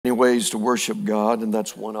many ways to worship God, and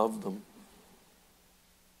that's one of them.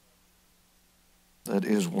 That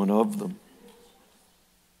is one of them.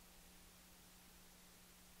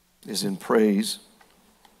 Is in praise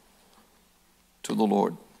to the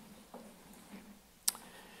Lord.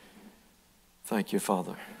 Thank you,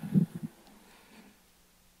 Father.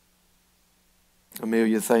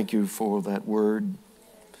 Amelia, thank you for that word.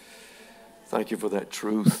 Thank you for that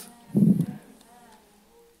truth.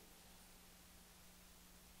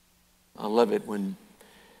 I love it when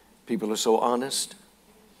people are so honest.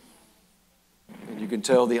 And you can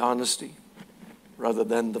tell the honesty rather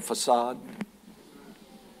than the facade.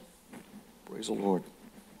 Praise the Lord.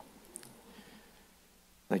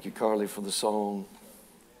 Thank you, Carly, for the song.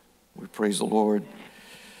 We praise the Lord.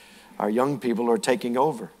 Our young people are taking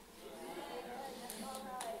over.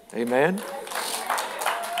 Amen.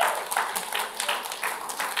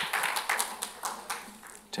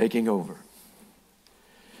 Taking over.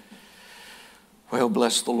 Well,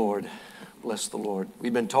 bless the Lord. Bless the Lord.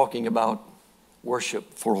 We've been talking about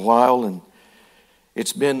worship for a while, and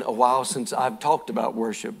it's been a while since I've talked about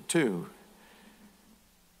worship too.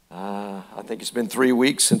 I think it's been 3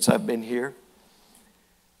 weeks since I've been here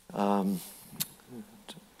to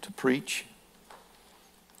preach.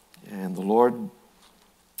 And the Lord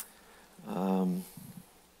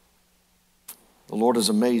is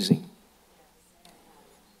amazing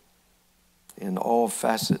in all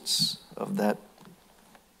facets of that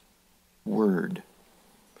word.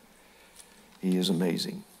 He is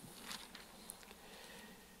amazing.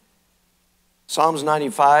 Psalms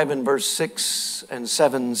 95 and verse 6 and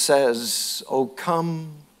 7 says, "O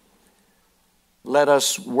come, let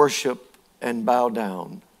us worship and bow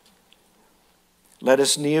down. Let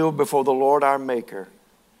us kneel before the Lord our Maker."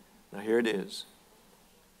 Now here it is.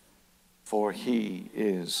 "For He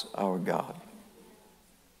is our God."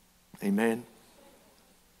 Amen.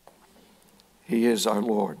 He is our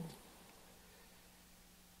Lord.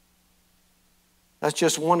 That's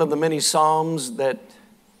just one of the many psalms that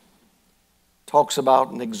talks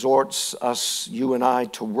about and exhorts us, you and I,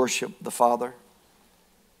 to worship the Father.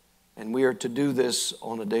 And we are to do this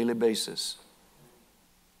on a daily basis.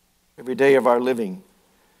 Every day of our living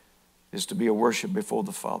is to be a worship before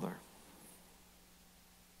the Father.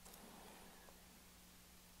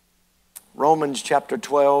 Romans chapter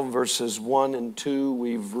 12, verses 1 and 2,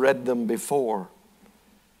 we've read them before.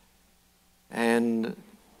 And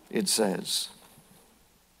it says,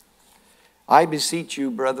 "I beseech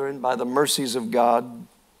you, brethren, by the mercies of God,"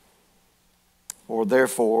 or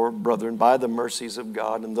therefore, brethren, by the mercies of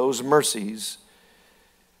God, and those mercies,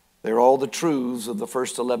 they're all the truths of the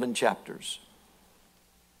first 11 chapters.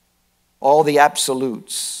 All the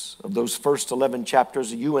absolutes of those first 11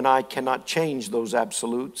 chapters, you and I cannot change those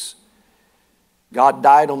absolutes. God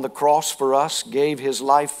died on the cross for us, gave His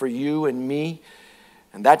life for you and me,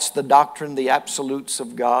 and that's the doctrine, the absolutes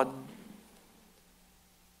of God.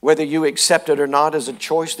 Whether you accept it or not is a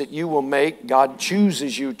choice that you will make. God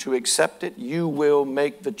chooses you to accept it. You will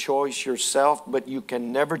make the choice yourself, but you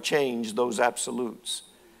can never change those absolutes.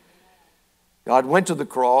 God went to the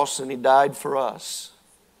cross and He died for us.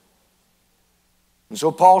 And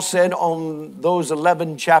so Paul said on those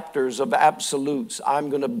 11 chapters of absolutes, I'm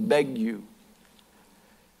going to beg you,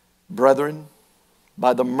 brethren,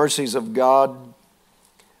 by the mercies of God,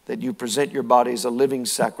 that you present your bodies a living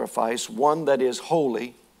sacrifice, one that is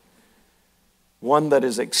holy, one that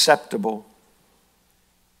is acceptable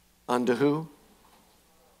unto who?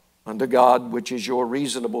 Unto God, which is your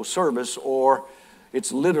reasonable service, or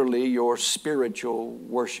it's literally your spiritual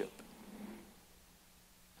worship.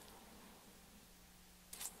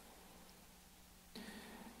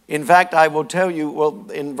 In fact, I will tell you, well,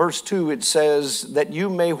 in verse 2 it says that you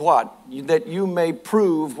may what? That you may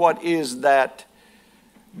prove what is that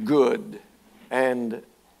good and,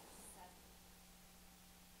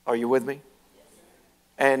 are you with me?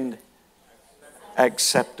 And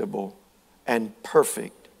acceptable and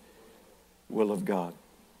perfect will of God.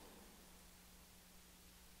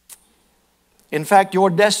 In fact,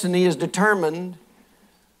 your destiny is determined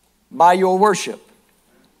by your worship.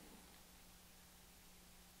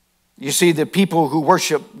 You see, the people who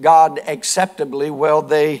worship God acceptably, well,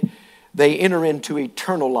 they enter into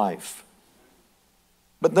eternal life.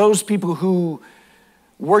 But those people who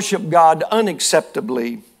worship God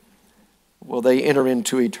unacceptably, well, they enter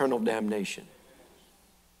into eternal damnation.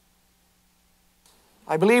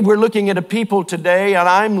 I believe we're looking at a people today, and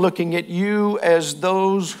I'm looking at you as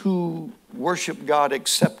those who worship God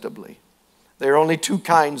acceptably. There are only two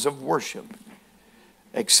kinds of worship: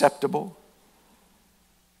 acceptable,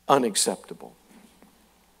 unacceptable.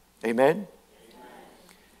 Amen?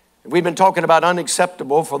 We've been talking about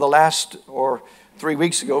unacceptable for the last, or 3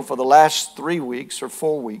 weeks ago, for the last 3 weeks or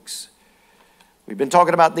 4 weeks. We've been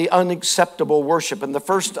talking about the unacceptable worship. And the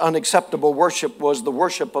first unacceptable worship was the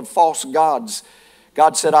worship of false gods.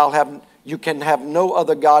 God said, you can have no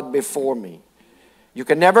other God before me. You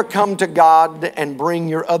can never come to God and bring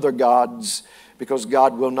your other gods, because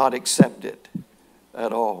God will not accept it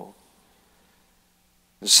at all.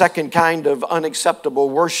 The second kind of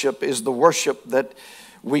unacceptable worship is the worship that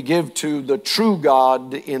we give to the true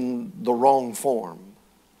God in the wrong form.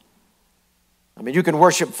 I mean, you can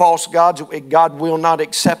worship false gods. God will not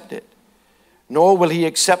accept it. Nor will He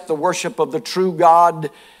accept the worship of the true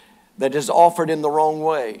God that is offered in the wrong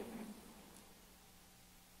way.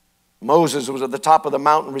 Moses was at the top of the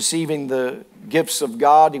mountain receiving the gifts of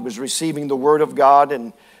God. He was receiving the Word of God,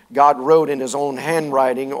 and God wrote in His own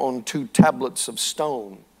handwriting on 2 tablets of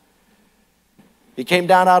stone. He came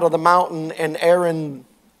down out of the mountain, and Aaron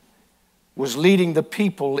was leading the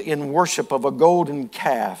people in worship of a golden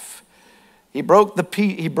calf. He broke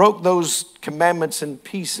those commandments in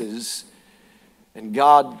pieces, and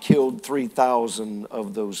God killed 3,000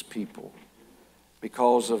 of those people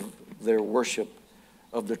because of their worship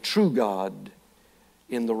of the true God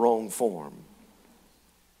in the wrong form.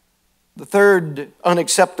 The third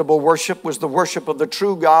unacceptable worship was the worship of the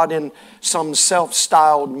true God in some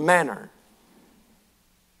self-styled manner.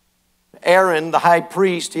 Aaron, the high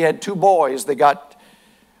priest, he had 2 boys.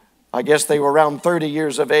 I guess they were around 30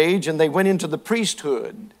 years of age, and they went into the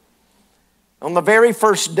priesthood. On the very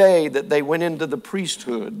first day that they went into the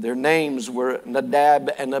priesthood, their names were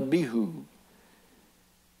Nadab and Abihu.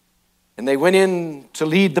 And they went in to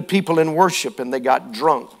lead the people in worship, and they got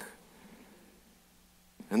drunk.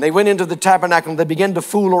 And they went into the tabernacle, and they began to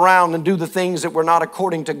fool around and do the things that were not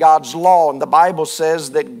according to God's law. And the Bible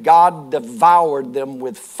says that God devoured them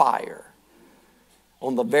with fire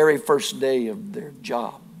on the very first day of their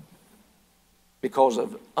job because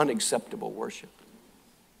of unacceptable worship.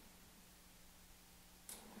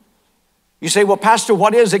 You say, well, Pastor,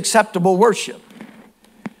 what is acceptable worship?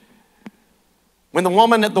 When the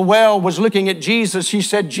woman at the well was looking at Jesus, she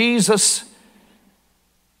said, Jesus,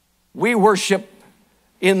 we worship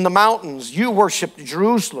in the mountains. You worship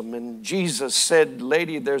Jerusalem. And Jesus said,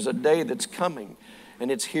 lady, there's a day that's coming, and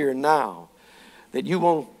it's here now, that you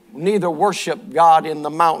will neither worship God in the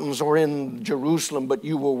mountains or in Jerusalem, but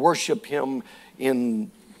you will worship Him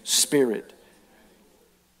in spirit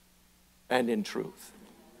and in truth.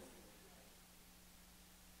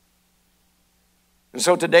 And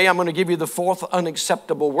so today I'm going to give you the fourth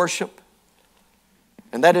unacceptable worship,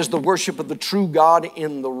 and that is the worship of the true God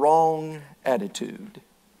in the wrong attitude.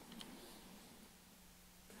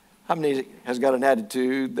 How many has got an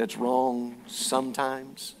attitude that's wrong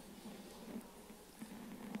sometimes?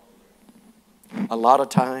 A lot of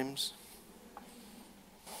times.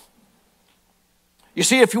 You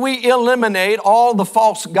see, if we eliminate all the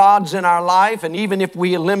false gods in our life, and even if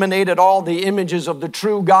we eliminated all the images of the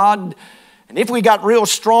true God, and if we got real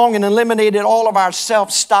strong and eliminated all of our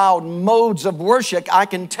self-styled modes of worship, I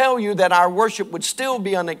can tell you that our worship would still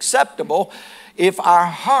be unacceptable if our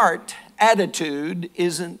heart attitude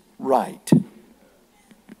isn't right.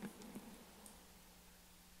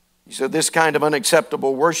 So this kind of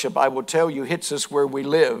unacceptable worship, I will tell you, hits us where we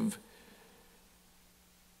live,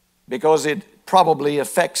 because it probably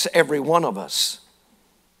affects every one of us.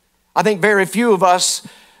 I think very few of us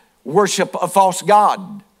worship a false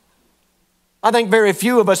god. I think very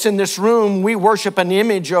few of us in this room, we worship an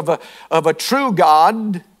image of a true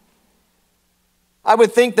God. I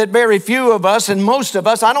would think that very few of us, and most of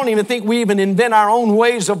us, I don't even think we even invent our own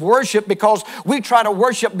ways of worship, because we try to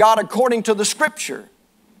worship God according to the Scripture.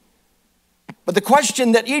 But the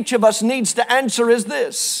question that each of us needs to answer is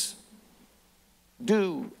this: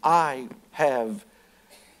 do I have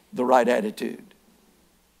the right attitude?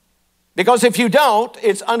 Because if you don't,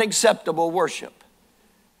 it's unacceptable worship.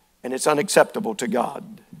 And it's unacceptable to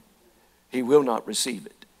God. He will not receive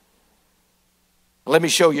it. Let me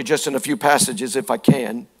show you just in a few passages, if I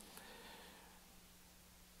can.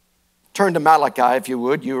 Turn to Malachi, if you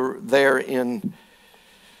would. You're there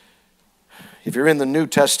if you're in the New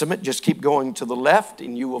Testament, just keep going to the left,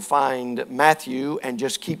 and you will find Matthew, and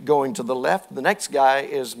just keep going to the left. The next guy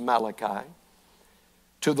is Malachi,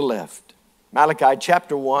 to the left. Malachi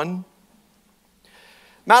chapter 1.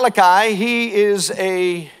 Malachi, he is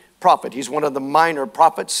a prophet. He's one of the minor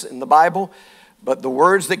prophets in the Bible, but the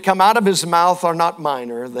words that come out of his mouth are not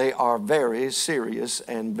minor. They are very serious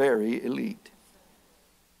and very elite.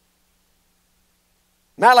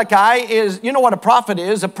 Malachi is, you know what a prophet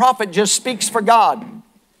is? A prophet just speaks for God.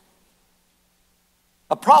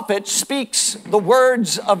 A prophet speaks the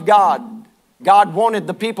words of God. God wanted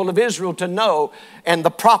the people of Israel to know, and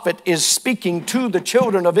the prophet is speaking to the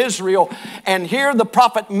children of Israel. And here the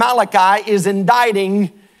prophet Malachi is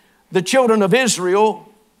indicting the children of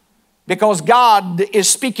Israel because God is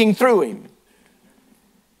speaking through him.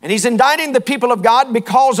 And he's indicting the people of God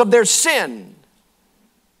because of their sin.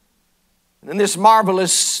 And in this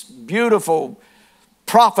marvelous, beautiful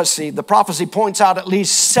prophecy, the prophecy points out at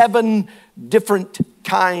least 7 different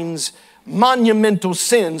kinds, monumental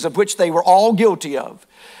sins of which they were all guilty of.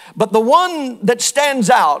 But the one that stands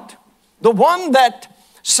out, the one that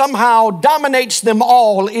somehow dominates them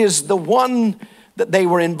all, is the one that they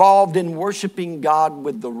were involved in worshiping God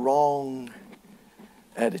with the wrong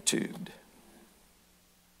attitude.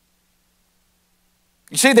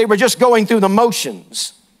 You see, they were just going through the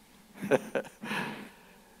motions.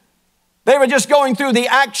 They were just going through the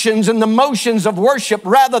actions and the motions of worship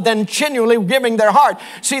rather than genuinely giving their heart.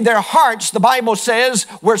 See, their hearts, the Bible says,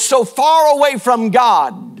 were so far away from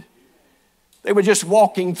God. They were just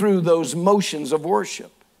walking through those motions of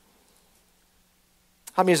worship.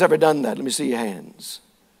 How many has ever done that? Let me see your hands.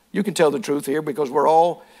 You can tell the truth here because we're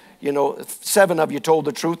all, 7 of you told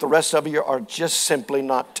the truth. The rest of you are just simply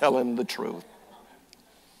not telling the truth.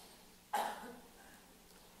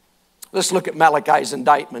 Let's look at Malachi's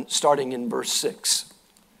indictment starting in verse 6.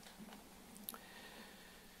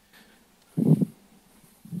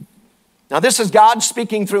 Now this is God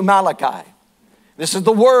speaking through Malachi. This is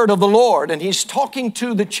the word of the Lord, and he's talking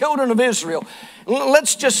to the children of Israel.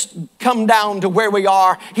 Let's just come down to where we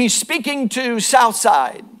are. He's speaking to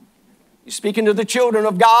Southside. He's speaking to the children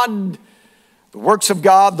of God, the works of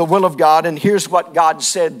God, the will of God. And here's what God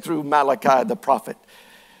said through Malachi the prophet.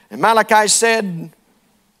 And Malachi said,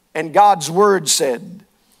 and God's word said,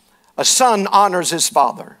 a son honors his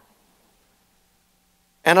father,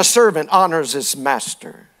 and a servant honors his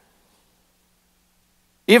master.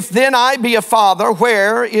 If then I be a father,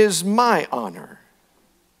 where is my honor?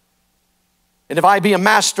 And if I be a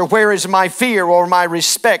master, where is my fear or my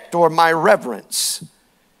respect or my reverence?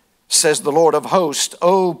 Says the Lord of hosts,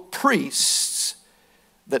 O priests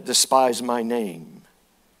that despise my name.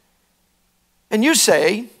 And you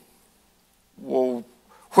say, well,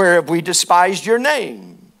 where have we despised your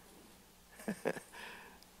name?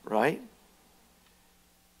 Right?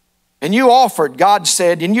 And you offered, God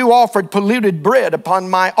said, and you offered polluted bread upon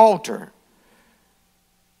my altar.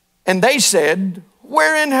 And they said,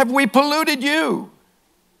 wherein have we polluted you?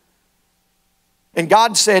 And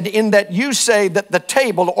God said, in that you say that the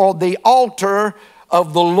table or the altar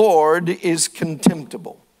of the Lord is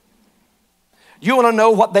contemptible. You want to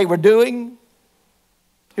know what they were doing?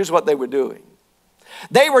 Here's what they were doing.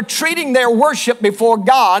 They were treating their worship before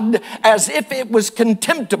God as if it was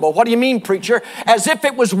contemptible. What do you mean, preacher? As if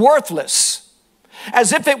it was worthless.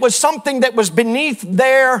 As if it was something that was beneath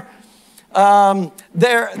their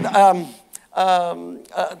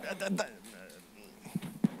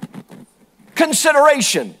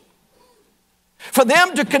consideration. For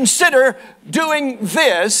them to consider doing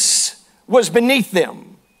this was beneath them.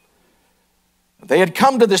 They had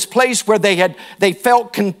come to this place where they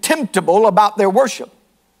felt contemptible about their worship.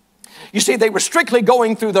 You see, they were strictly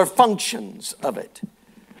going through their functions of it.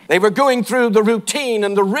 They were going through the routine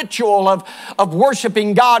and the ritual of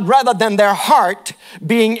worshiping God rather than their heart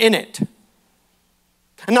being in it.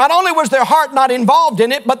 And not only was their heart not involved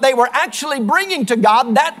in it, but they were actually bringing to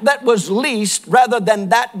God that was least rather than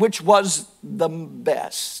that which was the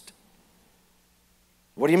best.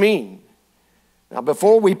 What do you mean? Now,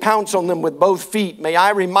 before we pounce on them with both feet, may I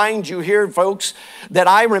remind you here, folks, that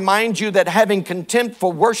having contempt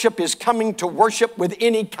for worship is coming to worship with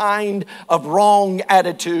any kind of wrong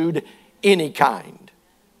attitude, any kind.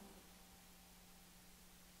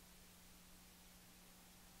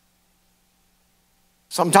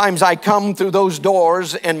 Sometimes I come through those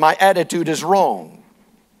doors and my attitude is wrong.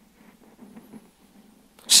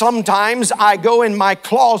 Sometimes I go in my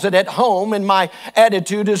closet at home and my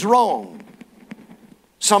attitude is wrong.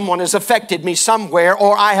 Someone has affected me somewhere,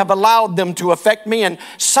 or I have allowed them to affect me, and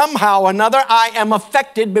somehow or another I am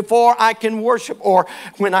affected before I can worship, or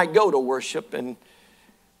when I go to worship and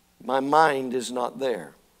my mind is not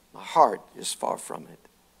there. My heart is far from it.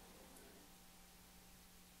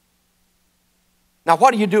 Now,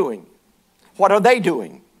 what are you doing? What are they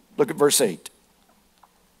doing? Look at verse 8.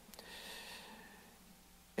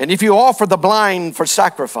 And if you offer the blind for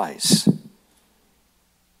sacrifice,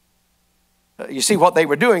 you see what they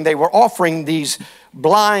were doing? They were offering these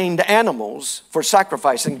blind animals for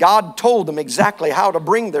sacrifice. And God told them exactly how to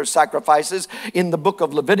bring their sacrifices in the book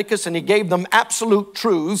of Leviticus. And he gave them absolute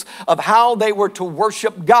truths of how they were to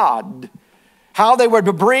worship God. How they were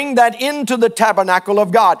to bring that into the tabernacle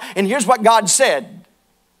of God. And here's what God said.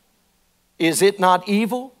 Is it not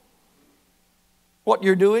evil what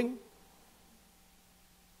you're doing?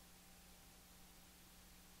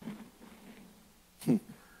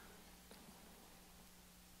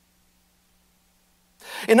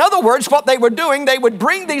 In other words, what they were doing, they would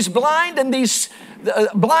bring these blind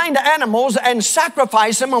animals and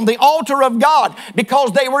sacrifice them on the altar of God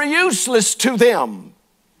because they were useless to them.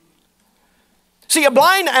 See, a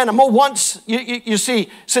blind animal once, you see,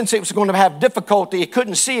 since it was going to have difficulty, it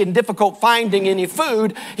couldn't see and difficult finding any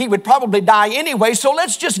food, he would probably die anyway, so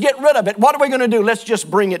let's just get rid of it. What are we going to do? Let's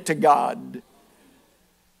just bring it to God.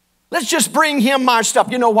 Let's just bring him our stuff.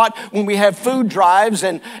 You know what? When we have food drives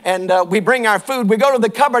and we bring our food, we go to the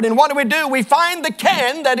cupboard, and what do? We find the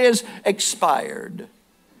can that is expired.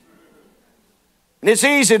 And it's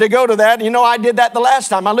easy to go to that. You know, I did that the last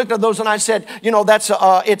time. I looked at those and I said, you know, that's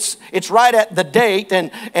it's right at the date and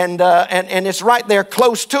it's right there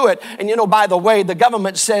close to it. And you know, by the way, the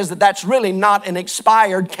government says that that's really not an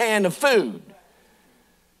expired can of food.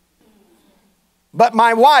 But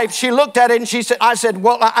my wife, she looked at it and she said, I said,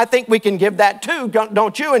 well, I think we can give that too,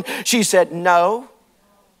 don't you? And she said, no.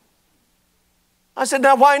 I said,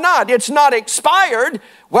 now why not? It's not expired.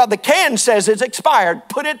 Well, the can says it's expired.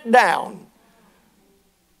 Put it down.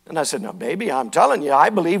 And I said, now, baby, I'm telling you, I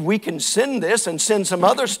believe we can send this and send some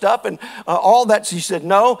other stuff and all that. She said,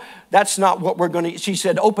 no, that's not what we're going to eat. She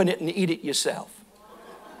said, open it and eat it yourself.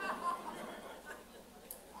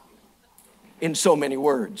 In so many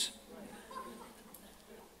words.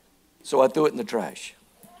 So I threw it in the trash.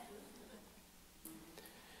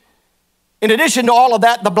 In addition to all of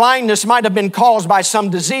that, the blindness might have been caused by some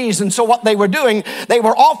disease. And so what they were doing, they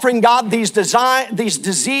were offering God these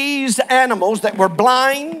diseased animals that were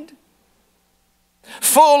blind,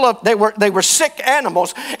 they were sick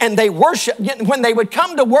animals, and they worship. When they would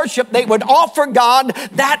come to worship, they would offer God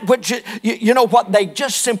that which, you know what, they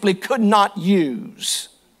just simply could not use.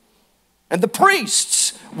 And the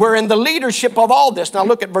priests were in the leadership of all this. Now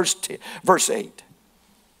look at verse 8.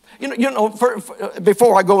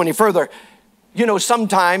 Before I go any further, you know,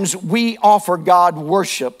 sometimes we offer God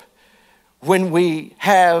worship when we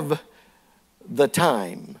have the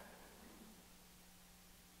time.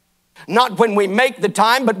 Not when we make the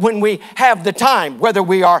time, but when we have the time. Whether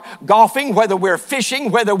we are golfing, whether we're fishing,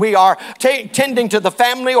 whether we are tending to the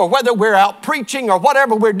family, or whether we're out preaching, or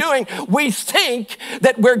whatever we're doing, we think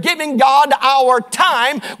that we're giving God our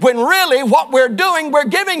time, when really what we're doing, we're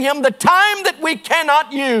giving him the time that we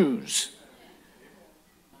cannot use.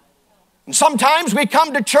 And sometimes we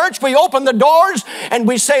come to church, we open the doors, and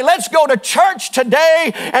we say, let's go to church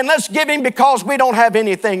today, and let's give him because we don't have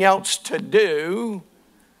anything else to do.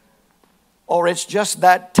 Or it's just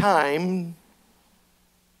that time,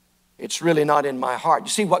 it's really not in my heart. You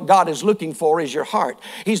see, what God is looking for is your heart.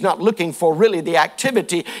 He's not looking for really the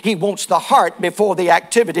activity. He wants the heart before the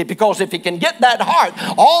activity, because if he can get that heart,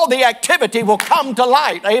 all the activity will come to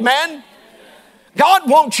light. Amen? God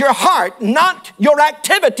wants your heart, not your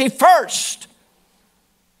activity first.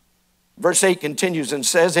 Verse 8 continues and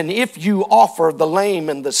says, and if you offer the lame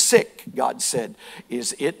and the sick, God said,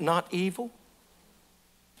 is it not evil?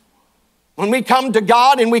 When we come to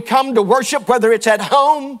God and we come to worship, whether it's at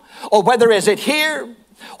home or whether it's here,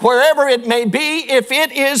 wherever it may be, if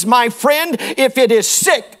it is, my friend, if it is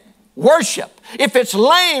sick, worship. If it's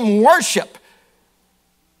lame, worship.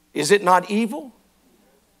 Is it not evil?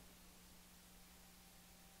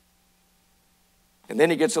 And then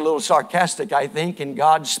he gets a little sarcastic, I think, and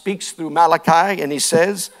God speaks through Malachi, and he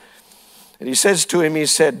says to him, he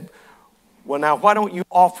said, well, now, why don't you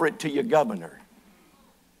offer it to your governor?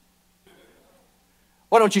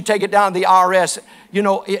 Why don't you take it down to the IRS? You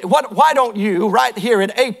know, why don't you, right here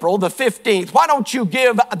in April the 15th, why don't you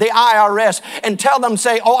give the IRS and tell them,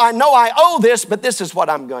 say, oh, I know I owe this, but this is what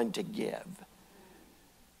I'm going to give.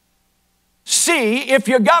 See if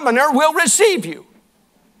your governor will receive you.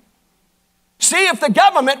 See if the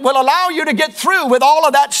government will allow you to get through with all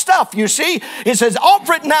of that stuff, you see. It says,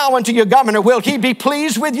 offer it now unto your governor. Will he be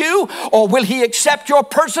pleased with you, or will he accept your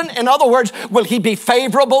person? In other words, will he be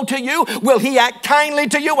favorable to you? Will he act kindly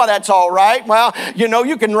to you? Well, that's all right. Well, you know,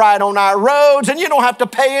 you can ride on our roads and you don't have to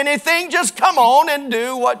pay anything. Just come on and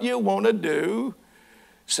do what you want to do,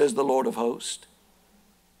 says the Lord of hosts.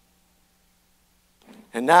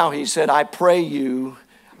 And now he said, I pray you,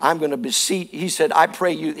 I'm going to beseech, he said, I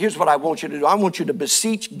pray you, here's what I want you to do. I want you to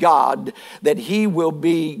beseech God that he will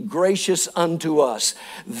be gracious unto us,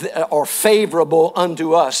 or favorable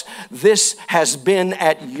unto us. This has been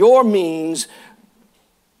at your means,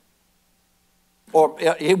 or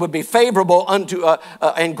it would be favorable unto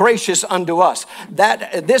and gracious unto us.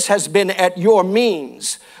 That this has been at your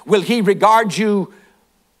means. Will he regard you,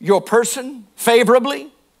 your person,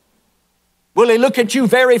 favorably? Will he look at you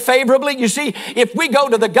very favorably? You see, if we go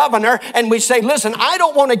to the governor and we say, listen, I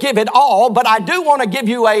don't want to give it all, but I do want to give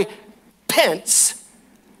you a pence,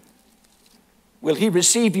 will he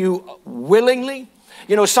receive you willingly?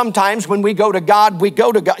 You know, sometimes when we go to God,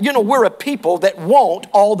 you know, we're a people that want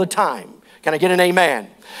all the time. Can I get an amen?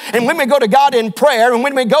 And when we go to God in prayer and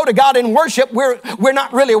when we go to God in worship, we're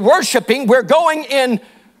not really worshiping. We're going in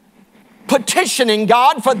petitioning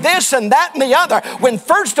God for this and that and the other. When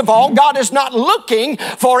first of all, God is not looking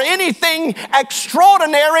for anything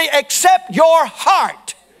extraordinary except your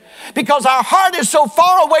heart. Because our heart is so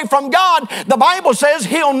far away from God, the Bible says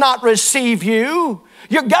he'll not receive you.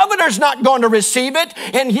 Your governor's not going to receive it.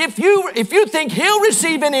 And if you think he'll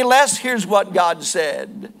receive any less, here's what God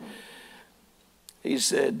said. He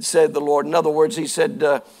said the Lord. In other words, he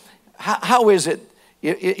said, how is it,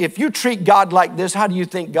 if you treat God like this, how do you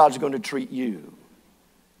think God's going to treat you?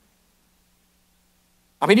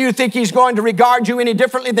 I mean, do you think he's going to regard you any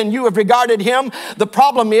differently than you have regarded him? The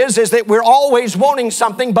problem is that we're always wanting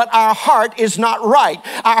something, but our heart is not right.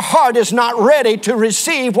 Our heart is not ready to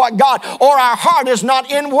receive what God, or our heart is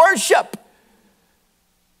not in worship.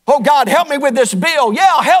 Oh, God, help me with this bill.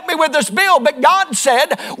 Yeah, help me with this bill. But God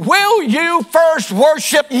said, will you first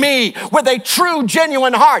worship me with a true,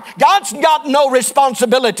 genuine heart? God's got no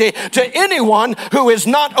responsibility to anyone who is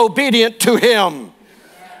not obedient to him.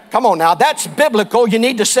 Come on now, that's biblical. You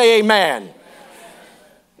need to say amen.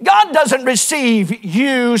 God doesn't receive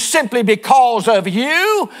you simply because of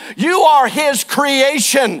you. You are his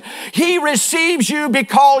creation. He receives you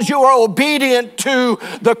because you are obedient to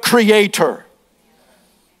the Creator.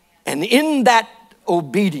 And in that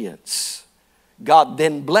obedience, God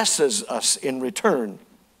then blesses us in return.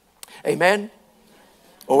 Amen?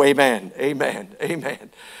 Oh, amen, amen, amen.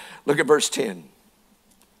 Look at verse 10.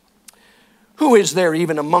 Who is there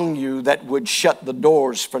even among you that would shut the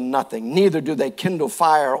doors for nothing? Neither do they kindle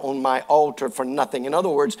fire on my altar for nothing. In other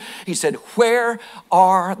words, he said, where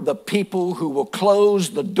are the people who will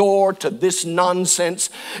close the door to this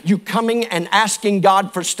nonsense? You coming and asking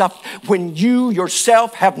God for stuff when you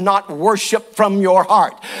yourself have not worshiped from your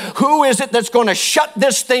heart. Who is it that's going to shut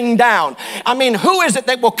this thing down? I mean, who is it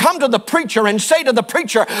that will come to the preacher and say to the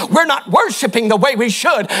preacher, we're not worshiping the way we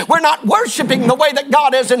should. We're not worshiping the way that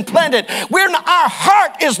God has implanted. Our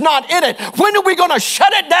heart is not in it. When are we going to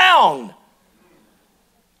shut it down?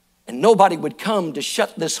 And nobody would come to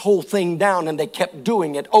shut this whole thing down, and they kept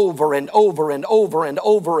doing it over and over and over and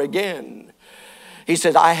over again. He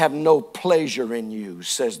said, I have no pleasure in you,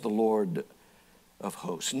 says the Lord of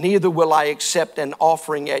hosts. Neither will I accept an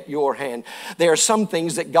offering at your hand. There are some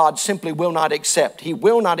things that God simply will not accept. He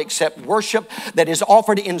will not accept worship that is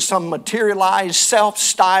offered in some materialized,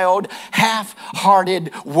 self-styled,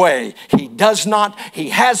 half-hearted way. He does not, he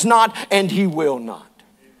has not, and he will not.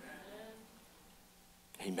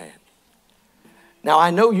 Amen. Now,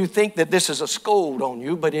 I know you think that this is a scold on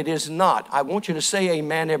you, but it is not. I want you to say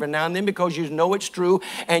amen every now and then because you know it's true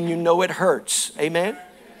and you know it hurts. Amen?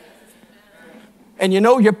 And you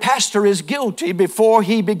know your pastor is guilty before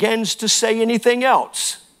he begins to say anything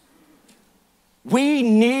else. We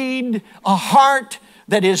need a heart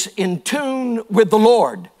that is in tune with the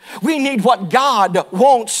Lord. We need what God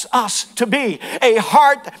wants us to be. A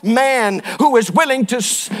heart man who is willing to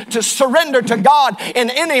surrender to God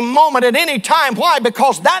in any moment, at any time. Why?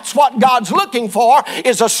 Because that's what God's looking for,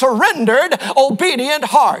 is a surrendered, obedient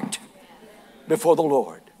heart before the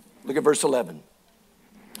Lord. Look at verse 11.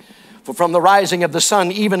 For from the rising of the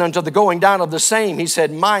sun even unto the going down of the same, he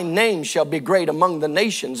said, my name shall be great among the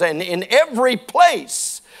nations, and in every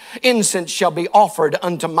place incense shall be offered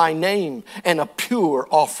unto my name, and a pure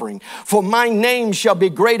offering. For my name shall be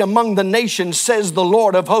great among the nations, says the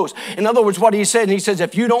Lord of hosts. In other words, what he said, he says,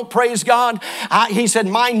 if you don't praise God, he said,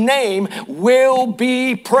 my name will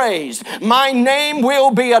be praised. My name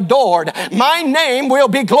will be adored. My name will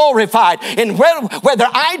be glorified. And whether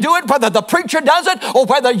I do it, whether the preacher does it, or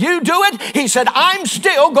whether you do it, he said, I'm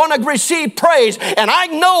still going to receive praise. And I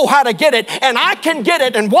know how to get it, and I can get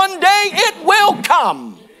it, and one day it will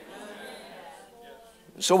come.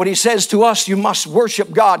 So what he says to us, you must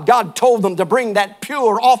worship God. God told them to bring that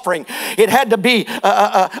pure offering. It had to be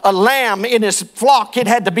a lamb in his flock. It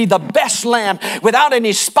had to be the best lamb, without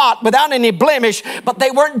any spot, without any blemish. But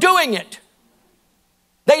they weren't doing it.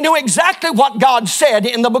 They knew exactly what God said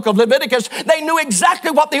in the book of Leviticus. They knew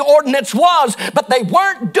exactly what the ordinance was, but they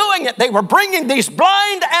weren't doing it. They were bringing these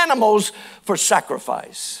blind animals for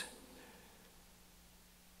sacrifice.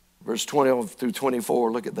 Verse 12 through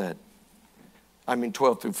 24, look at that.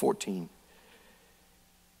 12 through 14.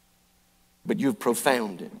 But you've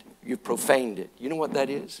profaned it. You've profaned it. You know what that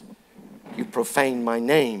is? You profaned my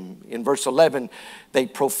name. In verse 11, they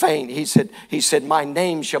profaned. He said, my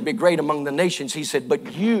name shall be great among the nations. He said,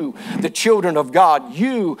 but you, the children of God,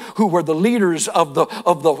 you who were the leaders of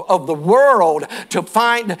the world, to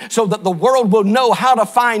find, so that the world will know how to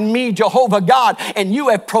find me, Jehovah God, and you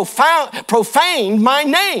have profaned my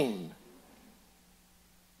name.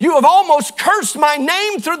 You have almost cursed my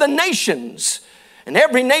name through the nations. And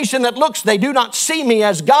every nation that looks, they do not see me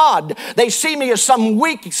as God. They see me as some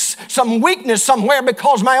weakness somewhere,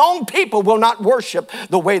 because my own people will not worship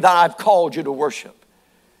the way that I've called you to worship.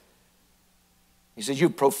 He says,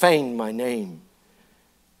 you profaned my name,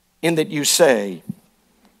 in that you say,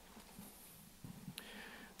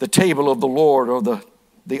 the table of the Lord, or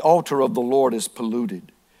the altar of the Lord is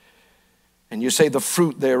polluted. And you say the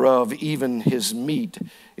fruit thereof, even his meat,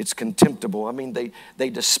 it's contemptible. I mean, they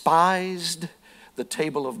despised the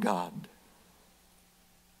table of God.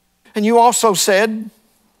 And you also said,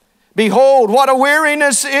 behold, what a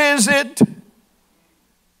weariness is it.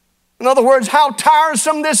 In other words, how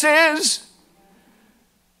tiresome this is.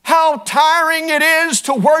 How tiring it is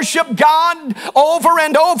to worship God over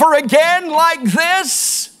and over again like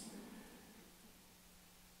this.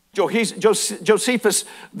 Josephus,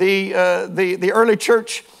 the early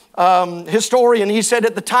church historian, he said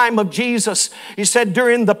at the time of Jesus, he said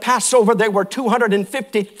during the Passover there were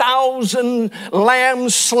 250,000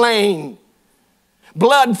 lambs slain.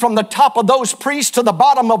 Blood from the top of those priests to the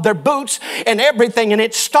bottom of their boots and everything, and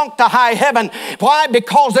it stunk to high heaven. Why?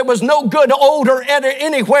 Because there was no good odor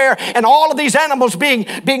anywhere, and all of these animals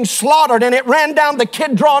being slaughtered, and it ran down the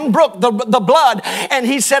Kidron Brook, the blood. And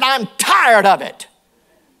he said, I'm tired of it.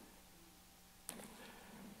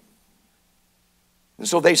 And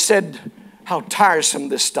so they said how tiresome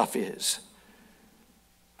this stuff is.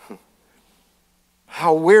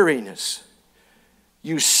 How weariness.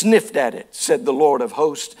 You sniffed at it, said the Lord of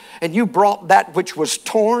hosts, and you brought that which was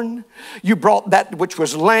torn. You brought that which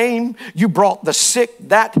was lame. You brought the sick.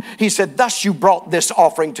 He said, thus you brought this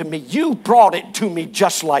offering to me. You brought it to me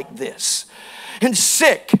just like this. And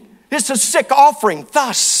sick, it's a sick offering.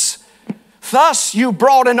 Thus you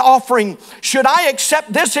brought an offering. Should I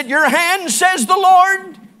accept this at your hand, says the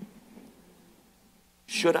Lord?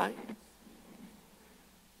 Should I?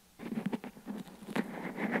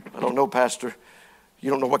 I don't know, Pastor. You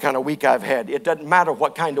don't know what kind of week I've had. It doesn't matter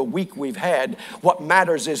what kind of week we've had. What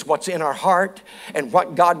matters is what's in our heart and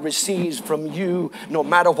what God receives from you, no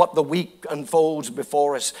matter what the week unfolds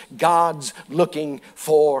before us. God's looking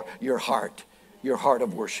for your heart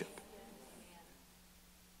of worship.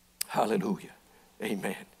 Hallelujah.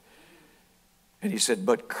 Amen. And he said,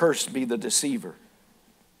 but cursed be the deceiver.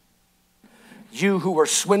 You who are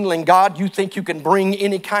swindling God, you think you can bring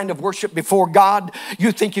any kind of worship before God?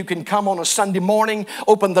 You think you can come on a Sunday morning,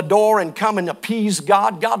 open the door and come and appease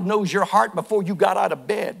God? God knows your heart before you got out of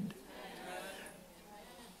bed.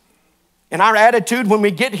 And our attitude when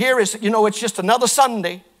we get here is, it's just another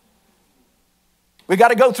Sunday. We got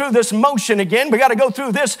to go through this motion again. We got to go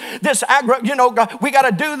through this we got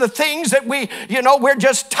to do the things that we're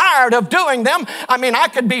just tired of doing them. I mean, I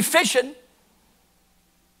could be fishing.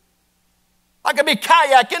 I could be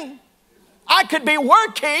kayaking. I could be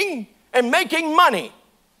working and making money.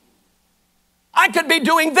 I could be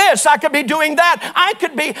doing this. I could be doing that.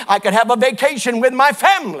 I could have a vacation with my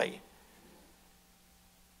family.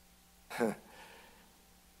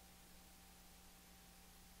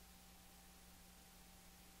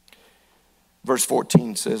 Verse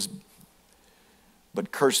 14 says,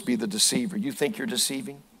 but cursed be the deceiver. You think you're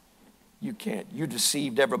deceiving? You can't. You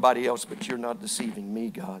deceived everybody else, but you're not deceiving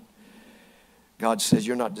me, God. God says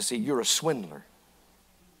you're not deceived. You're a swindler.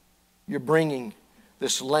 You're bringing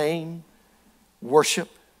this lame worship,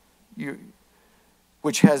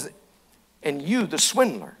 which has, and you, the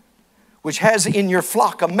swindler, which has in your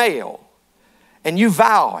flock a male, and you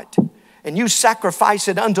vow it, and you sacrifice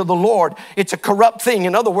it unto the Lord. It's a corrupt thing.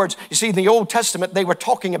 In other words, you see, in the Old Testament, they were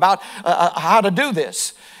talking about how to do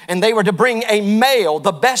this. And they were to bring a male,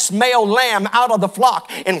 the best male lamb out of the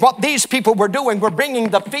flock. And what these people were doing were bringing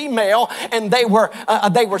the female, and they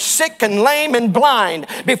were sick and lame and blind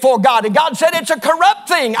before God. And God said, it's a corrupt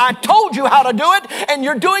thing. I told you how to do it, and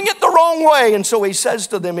you're doing it the wrong way. And so he says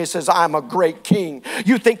to them, he says, I'm a great king.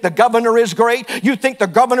 You think the governor is great? You think the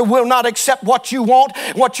governor will not accept what you want,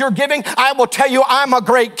 what you're giving? I will tell you, I'm a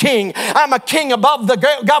great king. I'm a king above the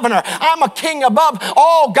governor. I'm a king above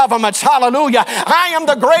all governments. Hallelujah. I am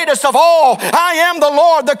the great greatest of all. I am the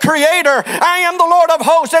Lord, the Creator. I am the Lord of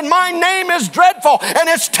hosts, and my name is dreadful, and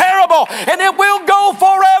it's terrible, and it will go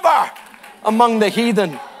forever among the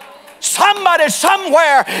heathen. Somebody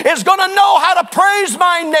somewhere is going to know how to praise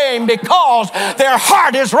my name because their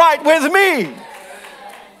heart is right with me.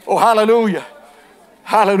 Oh, hallelujah.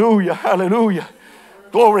 Hallelujah. Hallelujah.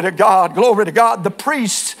 Glory to God. Glory to God. The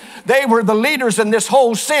priests, they were the leaders in this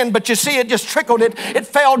whole sin, but you see, it just trickled. It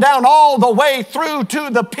fell down all the way through to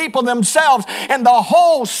the people themselves, and the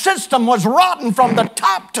whole system was rotten from the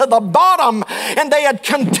top to the bottom, and they had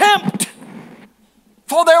contempt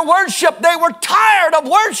for their worship. They were tired of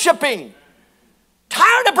worshiping,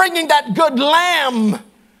 tired of bringing that good lamb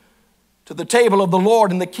to the table of the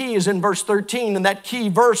Lord. And the key is in verse 13, and that key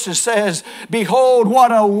verse says, behold,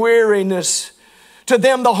 what a weariness. To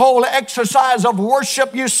them, the whole exercise of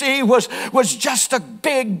worship, you see, was just a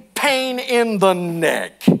big pain in the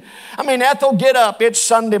neck. I mean, Ethel, get up. It's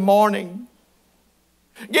Sunday morning.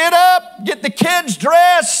 Get up. Get the kids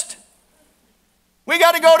dressed. We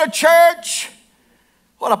got to go to church.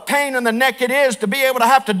 What a pain in the neck it is to be able to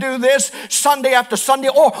have to do this Sunday after Sunday.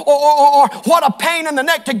 Or what a pain in the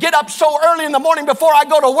neck to get up so early in the morning before I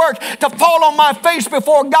go to work to fall on my face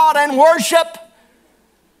before God and worship.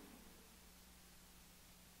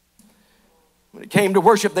 When it came to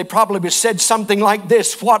worship, they probably said something like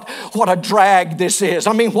this: what a drag this is.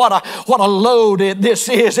 I mean, what a load this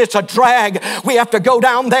is. It's a drag. We have to go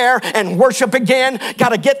down there and worship again. Got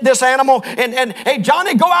to get this animal. And hey,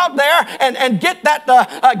 Johnny, go out there and get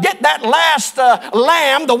that last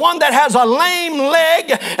lamb, the one that has a lame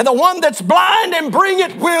leg and the one that's blind, and bring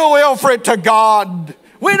it. We'll offer it to God.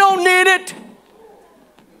 We don't need it.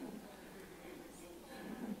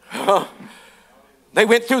 They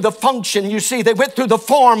went through the function, you see, they went through the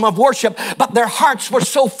form of worship, but their hearts were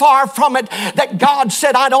so far from it that God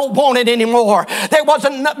said, I don't want it anymore. There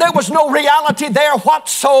was no reality there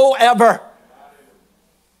whatsoever.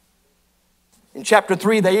 In chapter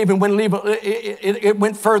 3, they even it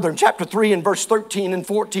went further. In chapter 3, in verse 13 and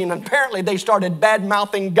 14, apparently they started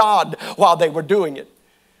bad-mouthing God while they were doing it.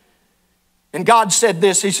 And God said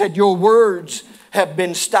this, He said, your words have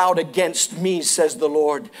been stout against me, says the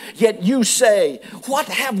Lord. Yet you say, what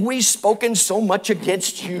have we spoken so much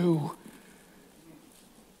against you?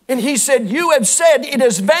 And He said, you have said it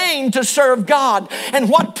is vain to serve God. And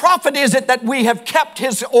what profit is it that we have kept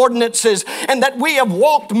His ordinances and that we have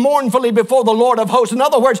walked mournfully before the Lord of hosts? In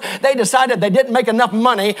other words, they decided they didn't make enough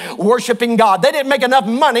money worshiping God. They didn't make enough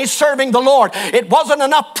money serving the Lord. It wasn't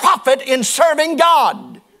enough profit in serving God.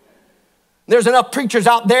 There's enough preachers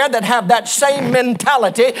out there that have that same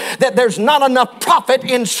mentality that there's not enough profit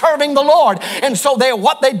in serving the Lord. And so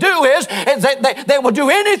what they do is they will do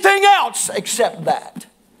anything else except that.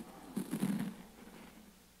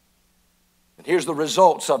 And here's the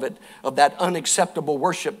results of it, of that unacceptable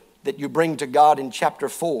worship that you bring to God in chapter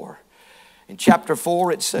 4. In chapter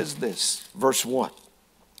 4 it says this, verse 1.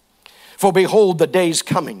 For behold, the day's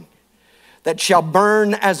coming, that shall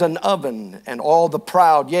burn as an oven, and all the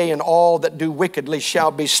proud, yea, and all that do wickedly shall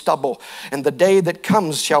be stubble. And the day that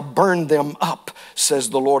comes shall burn them up, says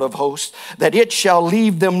the Lord of hosts, that it shall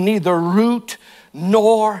leave them neither root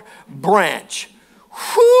nor branch.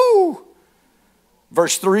 Whoo!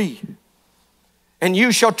 Verse 3. And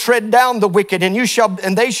you shall tread down the wicked, and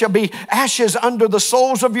they shall be ashes under the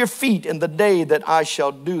soles of your feet in the day that I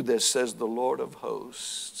shall do this, says the Lord of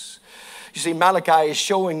hosts. You see, Malachi is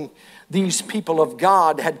showing these people of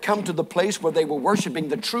God had come to the place where they were worshiping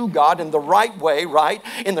the true God in the right way, right?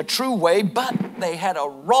 In the true way, but they had a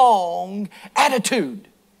wrong attitude.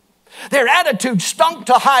 Their attitude stunk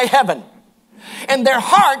to high heaven, and their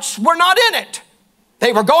hearts were not in it.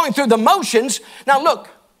 They were going through the motions. Now look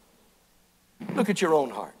at your own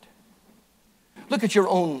heart. Look at your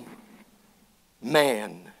own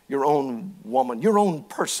man, your own woman, your own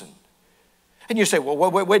person. And you say, well,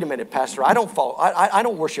 wait a minute, Pastor. I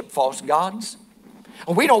don't worship false gods.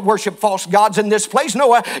 We don't worship false gods in this place.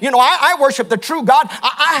 No, I worship the true God.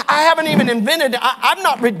 I haven't even invented, I've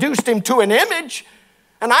not reduced Him to an image.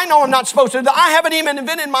 And I know I'm not supposed to. I haven't even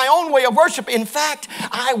invented my own way of worship. In fact,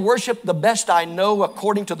 I worship the best I know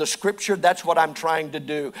according to the Scripture. That's what I'm trying to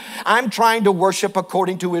do. I'm trying to worship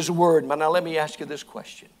according to His Word. But now let me ask you this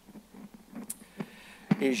question.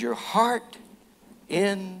 Is your heart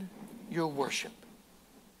in your worship?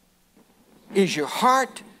 Is your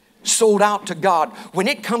heart sold out to God? When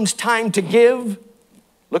it comes time to give,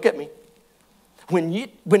 look at me. When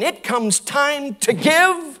it comes time to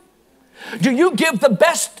give, do you give the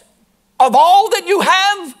best of all that you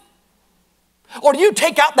have? Or do you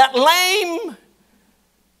take out that lame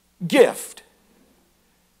gift?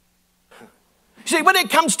 See, when it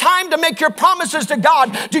comes time to make your promises to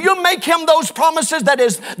God, do you make Him those promises that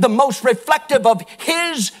is the most reflective of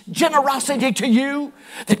His generosity to you?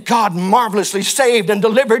 That God marvelously saved and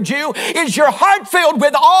delivered you? Is your heart filled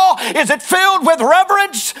with awe? Is it filled with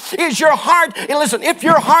reverence? Is your heart, and listen, if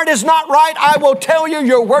your heart is not right, I will tell you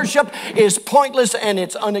your worship is pointless and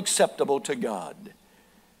it's unacceptable to God.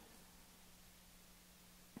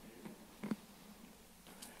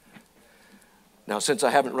 Now, since I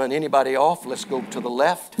haven't run anybody off, let's go to the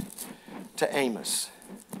left to Amos.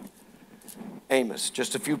 Amos,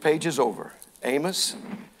 just a few pages over. Amos.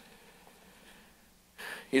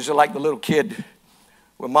 He's like the little kid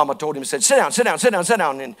where Mama told him, said, sit down, sit down, sit down, sit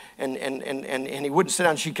down. And he wouldn't sit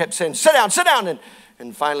down. She kept saying, sit down, sit down.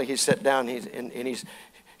 And finally he sat down.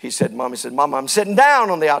 He said, Mama, I'm sitting down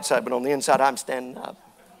on the outside, but on the inside I'm standing up.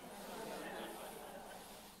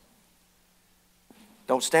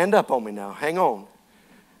 Don't stand up on me now. Hang on.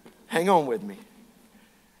 Hang on with me.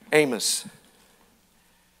 Amos.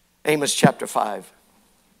 Amos chapter 5.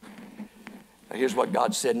 Now here's what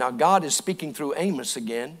God said. Now God is speaking through Amos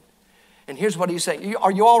again. And here's what he's saying.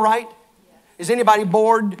 Are you all right? Is anybody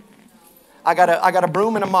bored? I got a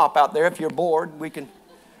broom and a mop out there. If you're bored, we can.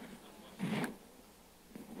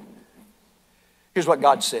 Here's what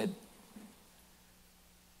God said.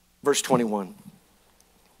 Verse 21.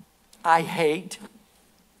 I hate.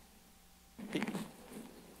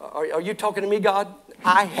 Are you talking to me, God?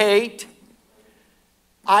 I hate,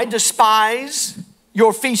 I despise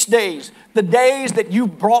your feast days. The days that you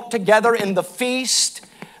brought together in the feast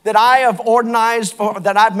that I have organized,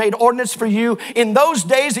 that I've made ordinance for you. In those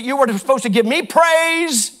days that you were supposed to give me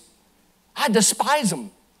praise, I despise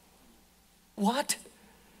them. What?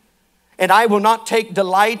 And I will not take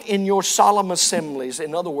delight in your solemn assemblies.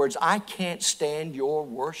 In other words, I can't stand your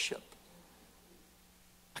worship.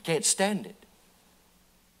 I can't stand it.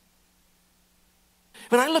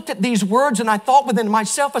 When I looked at these words and I thought within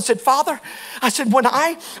myself, I said, Father, I said, when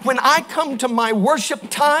I come to my worship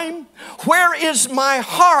time, where is my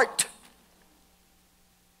heart?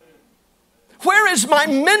 Where is my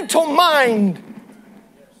mental mind?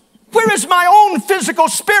 Where is my own physical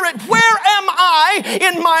spirit? Where am I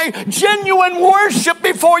in my genuine worship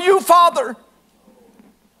before you, Father?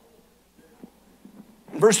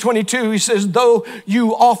 Verse 22, he says, though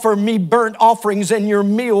you offer me burnt offerings and your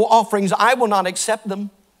meal offerings, I will not accept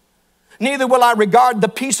them. Neither will I regard the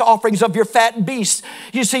peace offerings of your fat beasts.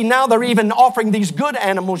 You see, now they're even offering these good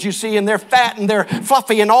animals, you see, and they're fat and they're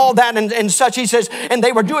fluffy and all that and such. He says, and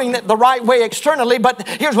they were doing it the right way externally, but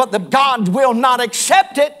here's what God will not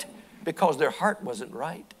accept it because their heart wasn't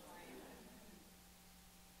right.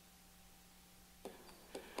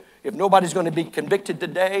 If nobody's going to be convicted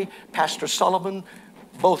today, Pastor Sullivan,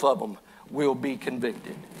 both of them will be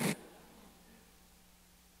convicted.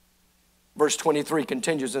 Verse 23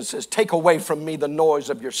 continues and says, take away from me the noise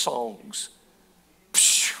of your songs.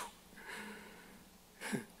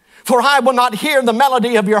 For I will not hear the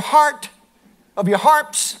melody of your heart, of your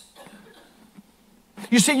harps.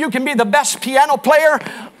 You see, you can be the best piano player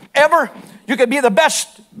ever. You could be the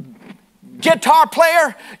best guitar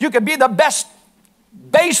player. You could be the best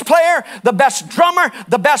bass player, the best drummer,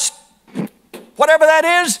 the best whatever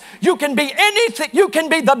that is. You can be anything. You can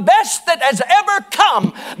be the best that has ever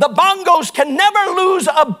come. The bongos can never lose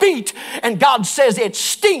a beat. And God says it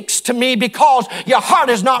stinks to me because your heart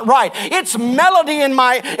is not right. It's melody in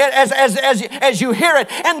my, as you hear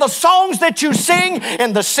it. And the songs that you sing,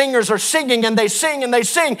 and the singers are singing and they sing and they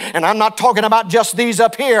sing. And I'm not talking about just these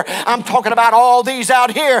up here. I'm talking about all these out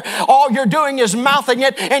here. All you're doing is mouthing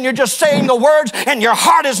it and you're just saying the words and your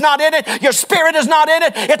heart is not in it. Your spirit is not in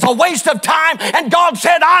it. It's a waste of time. And God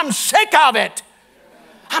said, I'm sick of it.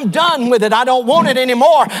 I'm done with it. I don't want it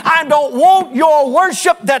anymore. I don't want your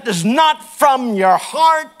worship that is not from your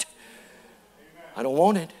heart. I don't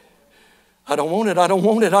want it. I don't want it. I don't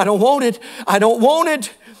want it. I don't want it. I don't want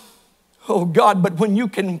it. Oh God, but when you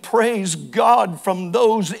can praise God from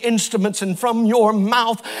those instruments and from your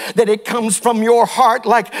mouth, that it comes from your heart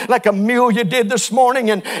like Amelia did this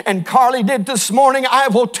morning and Carly did this morning, I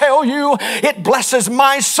will tell you, it blesses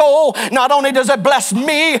my soul. Not only does it bless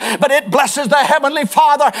me, but it blesses the Heavenly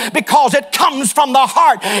Father because it comes from the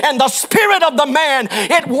heart and the spirit of the man.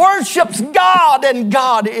 It worships God and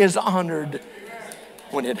God is honored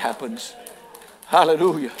when it happens.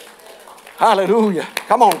 Hallelujah. Hallelujah.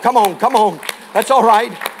 Come on, come on, come on. That's all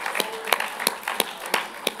right.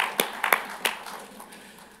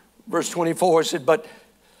 Verse 24 said, but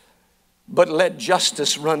let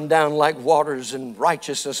justice run down like waters and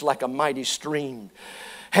righteousness like a mighty stream.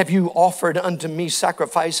 Have you offered unto me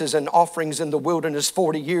sacrifices and offerings in the wilderness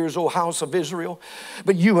 40 years, O house of Israel?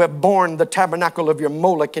 But you have borne the tabernacle of your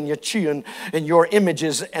Moloch and your Chiun and your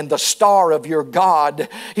images and the star of your God,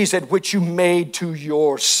 he said, which you made to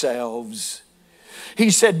yourselves. He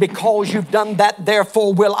said, because you've done that,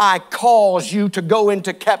 therefore will I cause you to go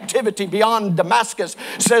into captivity beyond Damascus,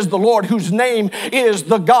 says the Lord, whose name is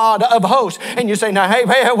the God of hosts. And you say, now, hey,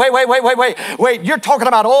 wait, you're talking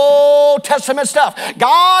about Old Testament stuff.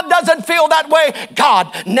 God doesn't feel that way.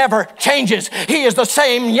 God never changes. He is the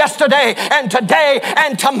same yesterday and today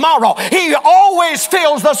and tomorrow. He always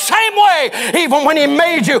feels the same way. Even when he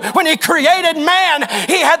made you, when he created man,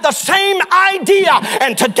 he had the same idea.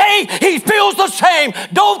 And today he feels the same.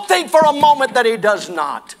 Don't think for a moment that he does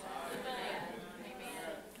not.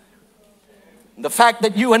 The fact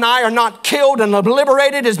that you and I are not killed and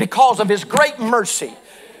obliterated is because of his great mercy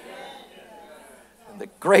and the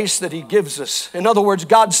grace that he gives us. In other words,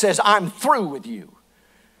 God says, I'm through with you.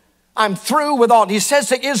 I'm through with all. He says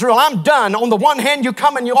to Israel, I'm done. On the one hand, you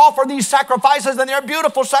come and you offer these sacrifices, and they're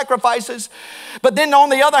beautiful sacrifices. But then on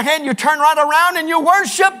the other hand, you turn right around and you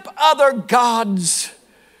worship other gods.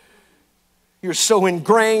 You're so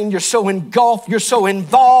ingrained, you're so engulfed, you're so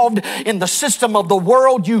involved in the system of the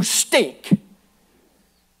world, you stink.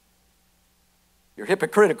 You're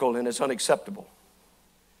hypocritical and it's unacceptable.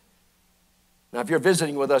 Now, if you're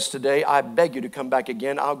visiting with us today, I beg you to come back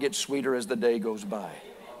again. I'll get sweeter as the day goes by.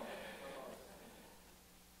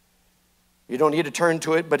 You don't need to turn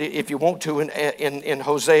to it, but if you want to in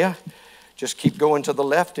Hosea, just keep going to the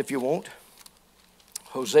left if you want.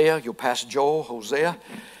 Hosea, you'll pass Joel, Hosea.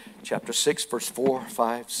 Chapter 6, verse 4,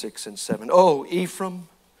 5, 6, and 7. Oh, Ephraim,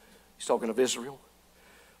 he's talking of Israel.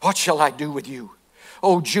 What shall I do with you?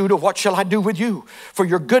 Oh, Judah, what shall I do with you? For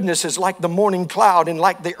your goodness is like the morning cloud, and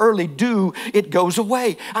like the early dew, it goes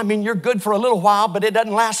away. I mean, you're good for a little while, but it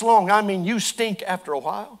doesn't last long. I mean, you stink after a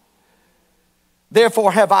while.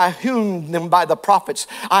 Therefore have I hewn them by the prophets.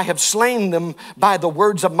 I have slain them by the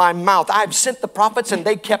words of my mouth. I have sent the prophets, and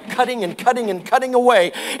they kept cutting and cutting and cutting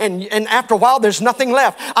away. And after a while, there's nothing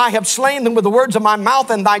left. I have slain them with the words of my mouth,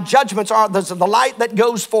 and thy judgments are the light that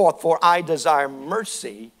goes forth. For I desire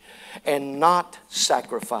mercy and not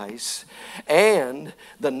sacrifice, and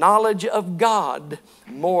the knowledge of God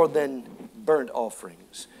more than burnt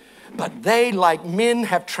offerings. But they, like men,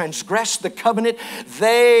 have transgressed the covenant.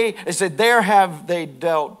 They said, there have they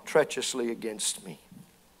dealt treacherously against me.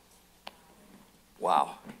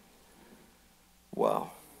 Wow.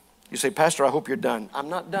 Wow. You say, Pastor, I hope you're done. I'm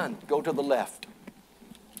not done. Go to the left.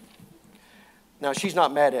 Now, she's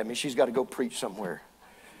not mad at me. She's got to go preach somewhere.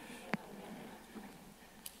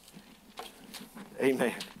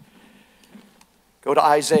 Amen. Go to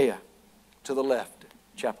Isaiah, to the left,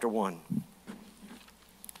 chapter 1.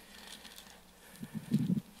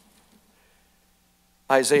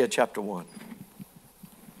 Isaiah chapter 1.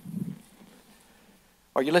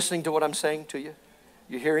 Are you listening to what I'm saying to you?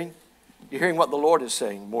 You hearing? You're hearing what the Lord is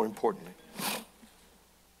saying, more importantly.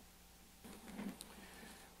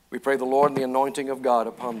 We pray the Lord and the anointing of God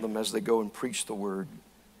upon them as they go and preach the word.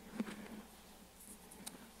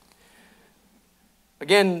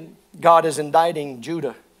 Again, God is indicting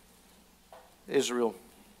Judah, Israel,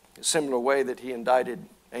 a similar way that he indicted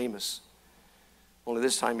Amos. Only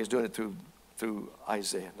this time he's doing it through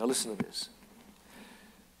Isaiah. Now listen to this.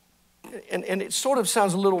 And it sort of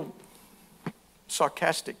sounds a little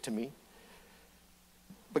sarcastic to me.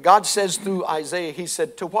 But God says through Isaiah, he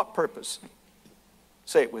said, to what purpose?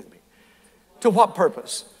 Say it with me. To what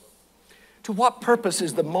purpose? To what purpose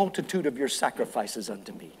is the multitude of your sacrifices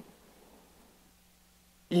unto me?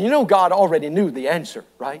 You know God already knew the answer,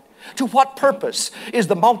 right? To what purpose is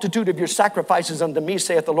the multitude of your sacrifices unto me,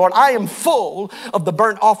 saith the Lord? I am full of the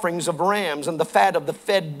burnt offerings of rams and the fat of the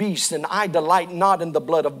fed beasts, and I delight not in the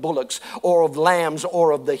blood of bullocks or of lambs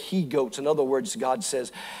or of the he-goats. In other words, God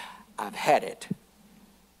says, I've had it.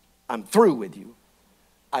 I'm through with you.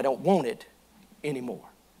 I don't want it anymore.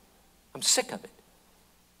 I'm sick of it.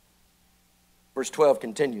 Verse 12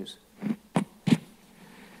 continues.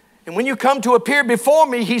 And when you come to appear before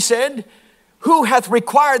me, he said, who hath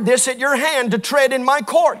required this at your hand to tread in my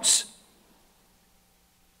courts?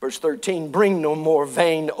 Verse 13, bring no more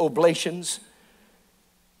vain oblations.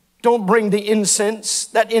 Don't bring the incense.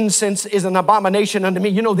 That incense is an abomination unto me.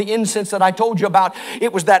 You know the incense that I told you about,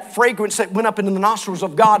 it was that fragrance that went up into the nostrils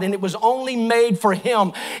of God, and it was only made for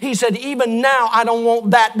him. He said, even now I don't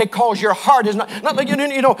want that because your heart is not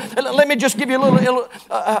you know, let me just give you a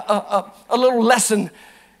little lesson.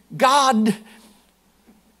 God,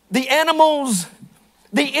 the animals,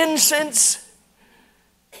 the incense,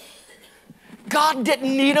 God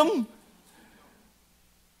didn't need them.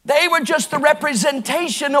 They were just the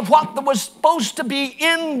representation of what was supposed to be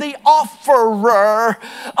in the offerer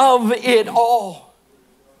of it all.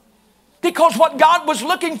 Because what God was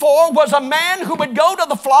looking for was a man who would go to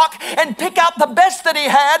the flock and pick out the best that he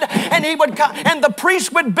had, and the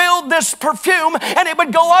priest would build this perfume, and it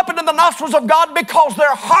would go up into the nostrils of God because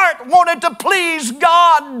their heart wanted to please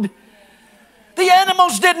God. The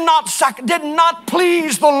animals did not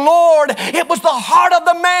please the Lord. It was the heart of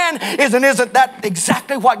the man. Isn't that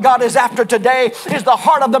exactly what God is after today? Is the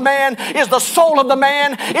heart of the man, is the soul of the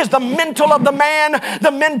man, is the mental of the man,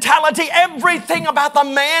 the mentality, everything about the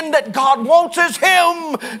man that God wants is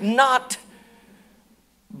him, not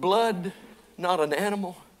blood, not an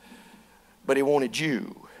animal, but he wanted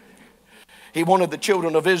you. He wanted the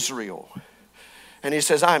children of Israel. And he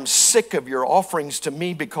says, I'm sick of your offerings to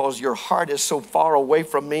me because your heart is so far away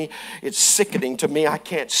from me. It's sickening to me. I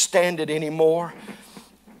can't stand it anymore.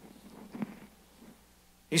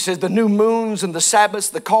 He says, the new moons and the Sabbaths,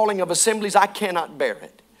 the calling of assemblies, I cannot bear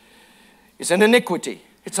it. It's an iniquity.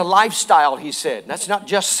 It's a lifestyle, he said. That's not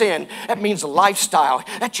just sin. That means a lifestyle.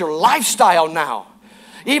 That's your lifestyle now.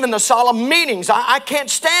 Even the solemn meetings. I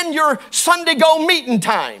can't stand your Sunday go meeting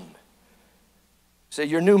time. Say,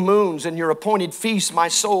 your new moons and your appointed feasts my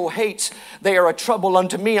soul hates. They are a trouble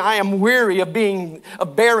unto me. I am weary of bearing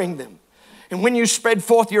them. And when you spread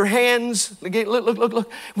forth your hands, look.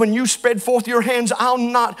 When you spread forth your hands,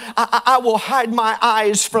 I will hide my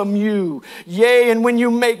eyes from you. Yea, and when you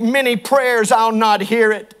make many prayers, I'll not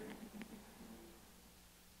hear it.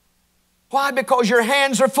 Why? Because your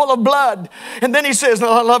hands are full of blood. And then he says,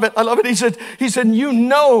 no, I love it. He said, you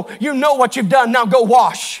know what you've done. Now go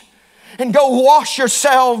wash. And go wash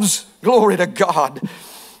yourselves. Glory to God.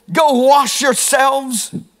 Go wash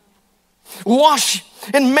yourselves. Wash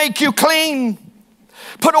and make you clean.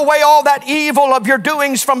 Put away all that evil of your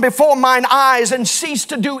doings from before mine eyes and cease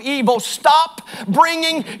to do evil. Stop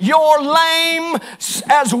bringing your lame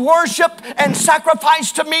as worship and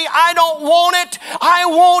sacrifice to me. I don't want it. I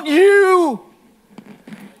want you.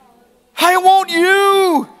 I want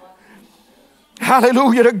you.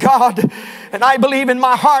 Hallelujah to God. And I believe in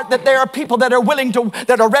my heart that there are people that are ready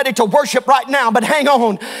to worship right now. But hang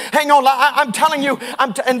on. I'm telling you,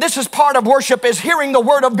 and this is part of worship, is hearing the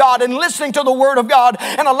Word of God and listening to the Word of God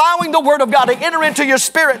and allowing the Word of God to enter into your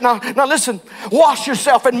spirit. Now listen, wash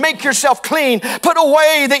yourself and make yourself clean. Put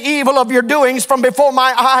away the evil of your doings from before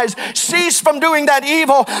my eyes. Cease from doing that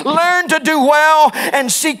evil. Learn to do well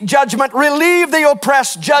and seek judgment. Relieve the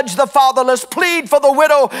oppressed. Judge the fatherless. Plead for the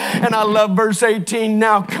widow. And I love verse 18.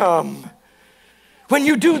 Now come. When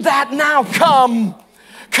you do that, now come.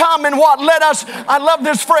 Come and what? I love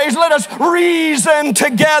this phrase, let us reason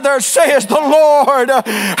together, saith the Lord.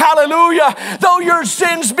 Hallelujah. Though your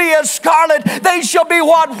sins be as scarlet, they shall be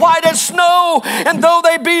what? White as snow. And though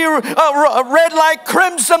they be red like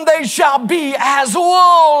crimson, they shall be as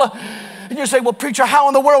wool. And you say, well, preacher, how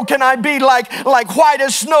in the world can I be like white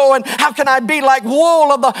as snow? And how can I be like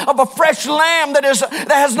wool of a fresh lamb that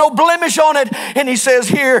has no blemish on it? And he says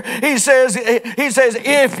here, he says,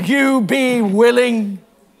 if you be willing,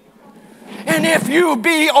 and if you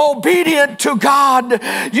be obedient to God,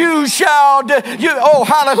 you shall eat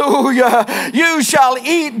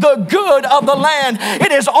the good of the land.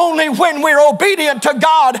 It is only when we're obedient to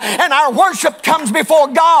God and our worship comes before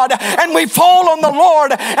God and we fall on the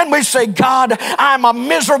Lord and we say, God, I'm a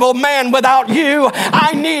miserable man without you.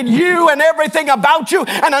 I need you and everything about you.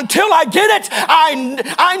 And until I get it,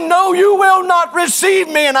 I know you will not receive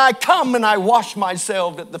me. And I come and I wash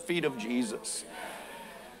myself at the feet of Jesus.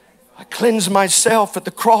 I cleanse myself at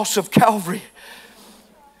the cross of Calvary.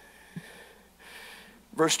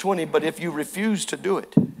 Verse 20, but if you refuse to do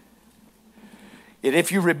it, and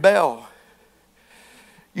if you rebel,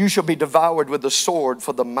 you shall be devoured with the sword,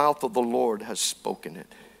 for the mouth of the Lord has spoken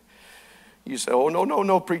it. You say, oh,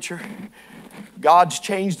 no, preacher. God's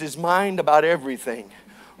changed his mind about everything.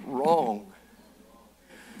 Wrong.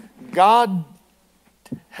 God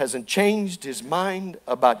hasn't changed his mind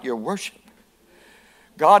about your worship.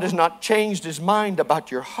 God has not changed his mind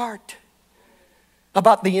about your heart,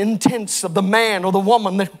 about the intents of the man or the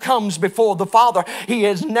woman that comes before the Father. He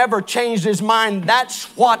has never changed his mind.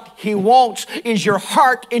 That's what he wants, is your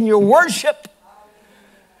heart in your worship,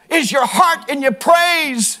 is your heart in your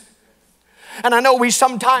praise. And I know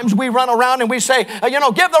sometimes we run around and we say, give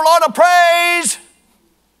the Lord a praise.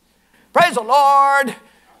 Praise the Lord.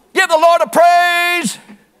 Give the Lord a praise.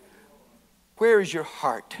 Where is your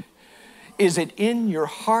heart? Is it in your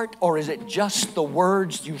heart, or is it just the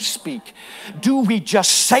words you speak? Do we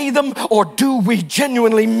just say them, or do we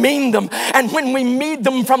genuinely mean them? And when we mean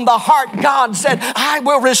them from the heart, God said, I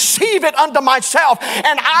will receive it unto myself.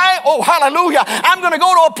 And oh hallelujah, I'm going to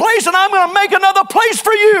go to a place and I'm going to make another place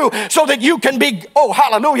for you so that you can be, oh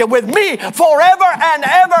hallelujah, with me forever and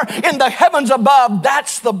ever in the heavens above.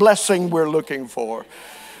 That's the blessing we're looking for.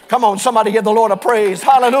 Come on, somebody give the Lord a praise.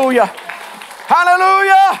 Hallelujah.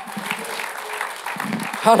 Hallelujah.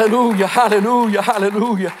 Hallelujah, hallelujah,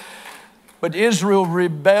 hallelujah. But Israel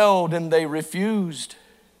rebelled and they refused.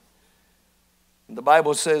 The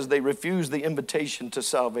Bible says they refused the invitation to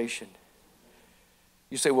salvation.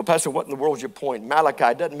 You say, well, Pastor, what in the world is your point?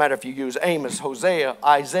 Malachi, doesn't matter if you use Amos, Hosea,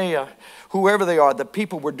 Isaiah, whoever they are, the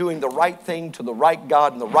people were doing the right thing to the right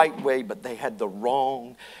God in the right way, but they had the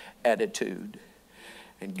wrong attitude.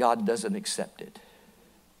 And God doesn't accept it.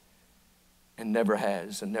 And never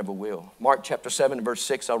has and never will. Mark chapter 7 and verse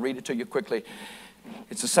 6, I'll read it to you quickly.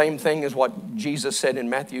 It's the same thing as what Jesus said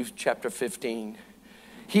in Matthew chapter 15.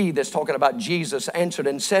 He that's talking about Jesus answered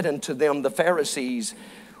and said unto them, the Pharisees,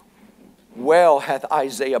 well hath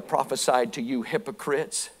Isaiah prophesied to you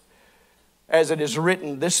hypocrites. As it is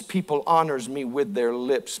written, this people honors me with their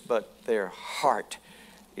lips, but their heart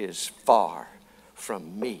is far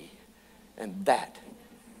from me. And that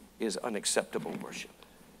is unacceptable worship.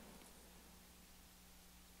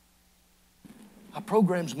 Our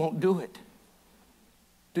programs won't do it.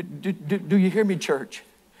 Do you hear me, church?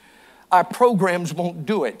 Our programs won't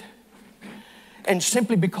do it. And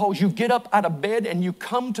simply because you get up out of bed and you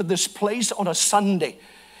come to this place on a Sunday,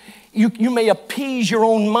 you may appease your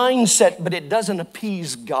own mindset, but it doesn't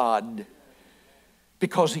appease God,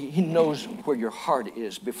 because He knows where your heart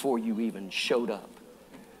is before you even showed up.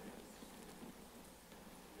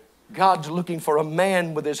 God's looking for a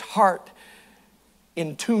man with his heart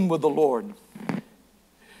in tune with the Lord.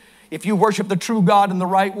 If you worship the true God in the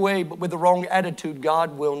right way, but with the wrong attitude,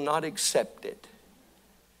 God will not accept it.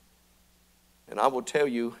 And I will tell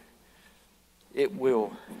you, it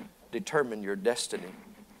will determine your destiny.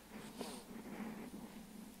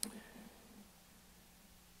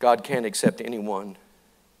 God can't accept anyone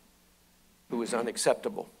who is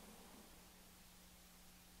unacceptable.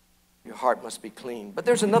 Your heart must be clean. But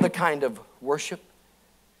there's another kind of worship,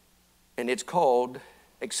 and it's called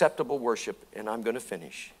acceptable worship, and I'm going to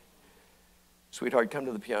finish. Sweetheart, come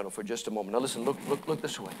to the piano for just a moment. Now listen, look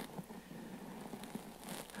this way.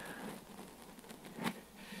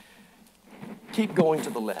 Keep going to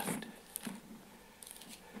the left.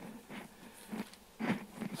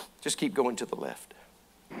 Just keep going to the left.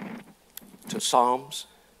 To Psalms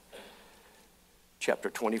chapter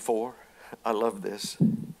 24. I love this.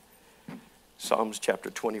 Psalms chapter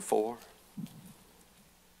 24.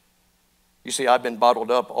 You see, I've been bottled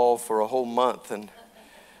up all for a whole month and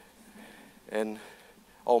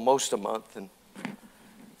almost a month, and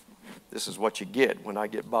this is what you get when I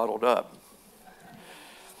get bottled up.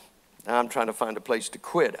 Now I'm trying to find a place to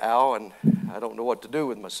quit, Al, and I don't know what to do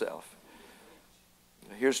with myself.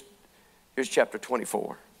 Here's chapter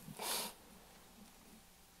 24.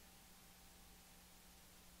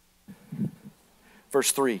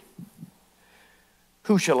 Verse 3.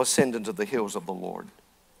 Who shall ascend into the hills of the Lord?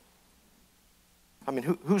 I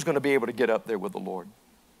mean, who's going to be able to get up there with the Lord?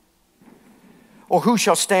 Or who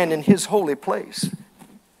shall stand in his holy place?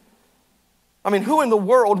 I mean, who in the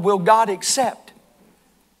world will God accept?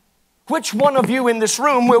 Which one of you in this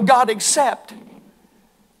room will God accept?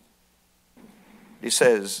 He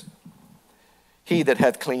says, he that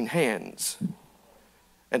hath clean hands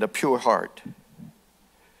and a pure heart,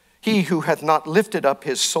 he who hath not lifted up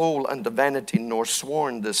his soul unto vanity nor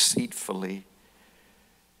sworn deceitfully,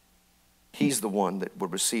 he's the one that will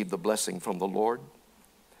receive the blessing from the Lord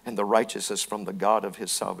and the righteousness from the God of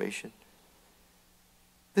his salvation.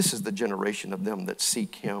 This is the generation of them that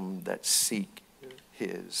seek him, that seek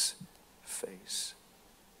his face.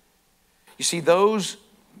 You see, those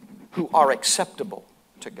who are acceptable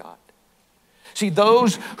to God. See,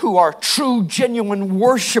 those who are true, genuine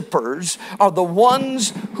worshipers are the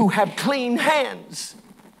ones who have clean hands.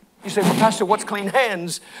 You say, well, Pastor, what's clean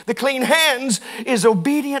hands? The clean hands is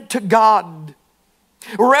obedient to God,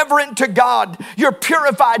 reverent to God. You're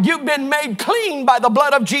purified. You've been made clean by the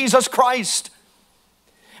blood of Jesus Christ.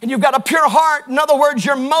 And you've got a pure heart. In other words,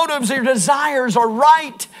 your motives, your desires are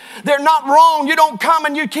right. They're not wrong. You don't come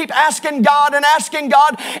and you keep asking God,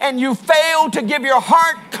 and you fail to give your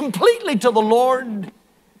heart completely to the Lord.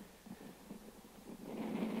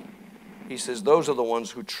 He says those are the ones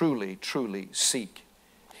who truly, truly seek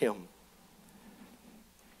him.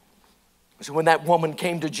 So when that woman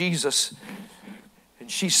came to Jesus, and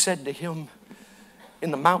she said to him,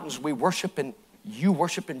 in the mountains we worship and you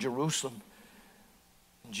worship in Jerusalem.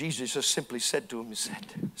 And Jesus just simply said to him, he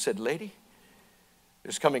said, lady,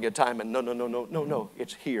 there's coming a time, and no,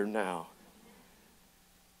 it's here now.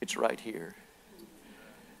 It's right here.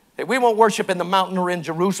 We won't worship in the mountain or in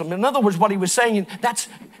Jerusalem. In other words, what he was saying,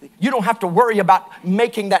 you don't have to worry about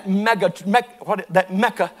making that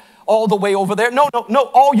Mecca all the way over there. No.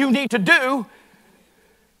 All you need to do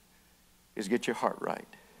is get your heart right.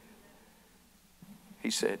 He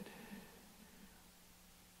said,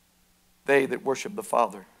 they that worship the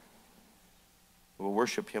Father will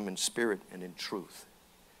worship him in spirit and in truth.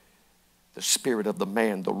 The spirit of the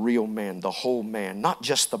man, the real man, the whole man, not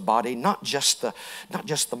just the body, not just the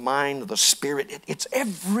mind, the spirit. It's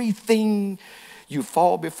everything. You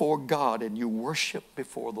fall before God and you worship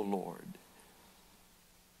before the Lord.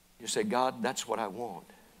 You say, God, that's what I want.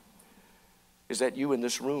 Is that you in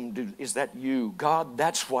this room? Is that you? God,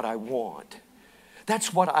 that's what I want.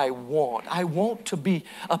 That's what I want. I want to be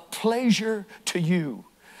a pleasure to you.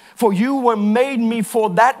 For you were made me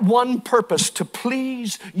for that one purpose, to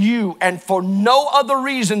please you, and for no other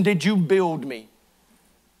reason did you build me.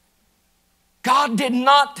 God did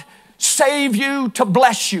not save you to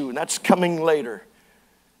bless you. That's coming later.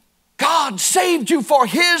 God saved you for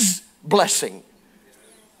his blessing,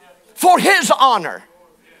 for his honor,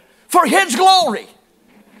 for his glory.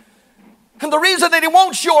 And the reason that he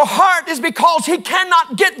wants your heart is because he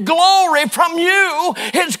cannot get glory from you,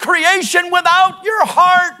 his creation, without your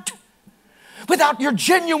heart, without your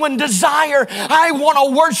genuine desire. I want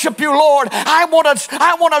to worship you, Lord. I want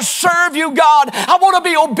to serve you, God. I want to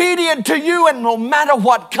be obedient to you, and no matter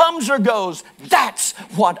what comes or goes, that's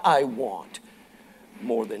what I want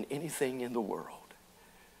more than anything in the world.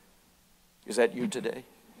 Is that you today?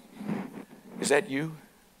 Is that you?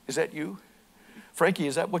 Is that you? Frankie,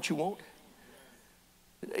 is that what you want?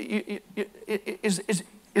 Is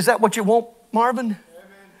that what you want, Marvin?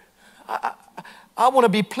 I want to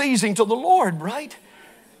be pleasing to the Lord, right?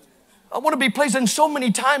 I want to be pleasing. So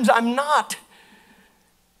many times I'm not.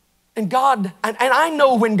 And God, and I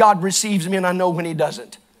know when God receives me and I know when he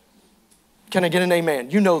doesn't. Can I get an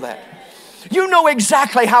amen? You know that. You know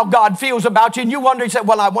exactly how God feels about you, and you wonder, you say,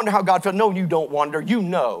 well, I wonder how God feels. No, you don't wonder. You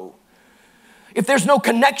know. If there's no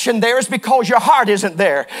connection there, it's because your heart isn't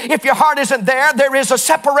there. If your heart isn't there, there is a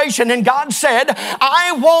separation. And God said,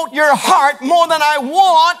 I want your heart more than I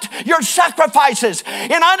want your sacrifices.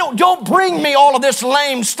 And don't bring me all of this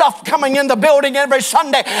lame stuff coming in the building every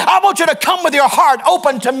Sunday. I want you to come with your heart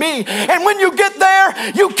open to me. And when you get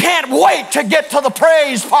there, you can't wait to get to the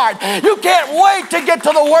praise part. You can't wait to get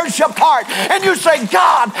to the worship part. And you say,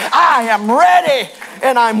 God, I am ready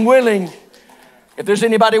and I'm willing. If there's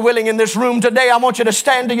anybody willing in this room today, I want you to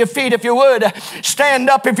stand to your feet if you would. Stand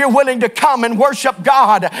up if you're willing to come and worship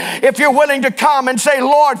God. If you're willing to come and say,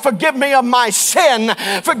 Lord, forgive me of my sin.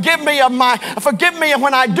 Forgive me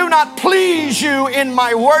when I do not please you in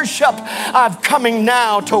my worship. I'm coming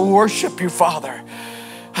now to worship you, Father.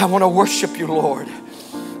 I want to worship you, Lord.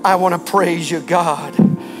 I want to praise you, God.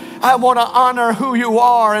 I want to honor who you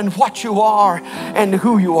are and what you are and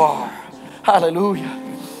who you are. Hallelujah.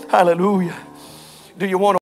 Hallelujah. Do you want to